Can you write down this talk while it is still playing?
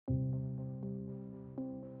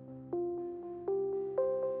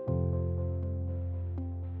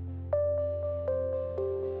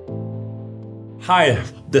Hi,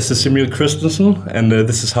 this is Emil Kristensen, and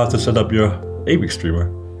this is how to set up your Aavik streamer.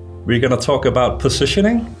 We're going to talk about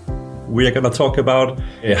positioning, we are going to talk about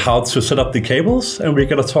how to set up the cables, and we're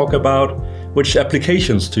going to talk about which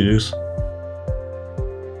applications to use.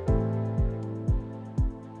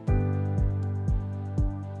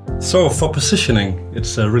 So for positioning,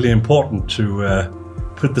 it's really important to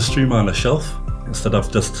put the streamer on a shelf instead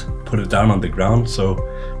of just put it down on the ground. So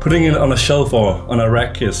putting it on a shelf or on a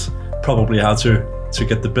rack is probably how to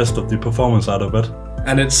get the best of the performance out of it.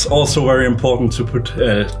 And it's also very important to put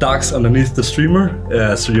Darkz underneath the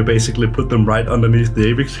streamer, so you basically put them right underneath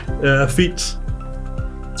the Aavik feet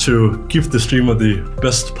to give the streamer the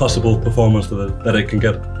best possible performance that it can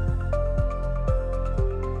get.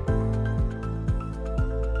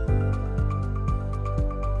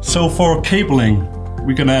 So for cabling,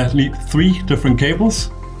 we're gonna need 3 different cables.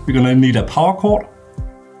 We're gonna need a power cord,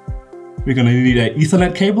 we're gonna need an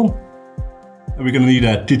Ethernet cable, and we're gonna need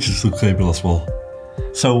a digital cable as well.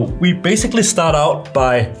 So we basically start out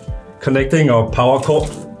by connecting our power cord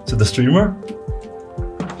to the streamer.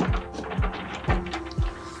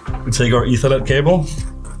 We take our Ethernet cable,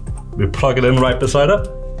 we plug it in right beside it,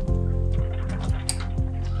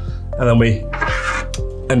 and then we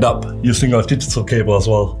end up using our digital cable as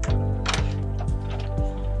well.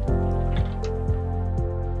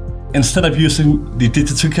 Instead of using the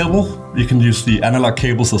digital cable, you can use the analog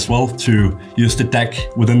cables as well to use the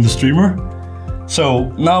DAC within the streamer. So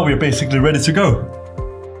now we're basically ready to go.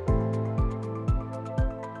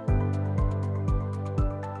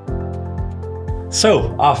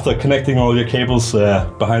 So after connecting all your cables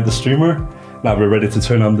behind the streamer, now we're ready to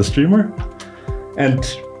turn on the streamer. And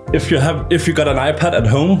if you got an iPad at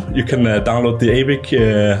home, you can download the Aavik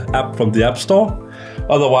app from the App Store.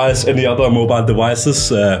 Otherwise, any other mobile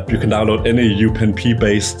devices, you can download any UPnP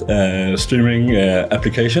based streaming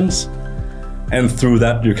applications. And through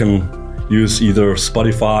that, you can use either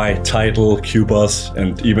Spotify, Tidal, Qbuzz,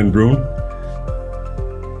 and even Roon.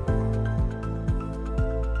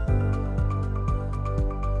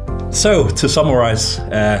 So to summarize,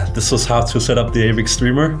 this is how to set up the Aavik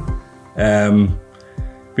streamer.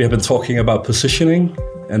 We have been talking about positioning,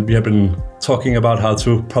 and we have been talking about how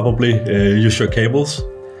to probably use your cables.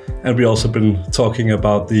 And we also been talking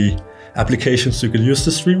about the applications you can use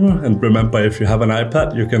the streamer. And remember, if you have an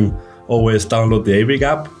iPad, you can always download the Aavik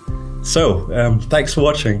app. So thanks for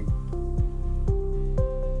watching.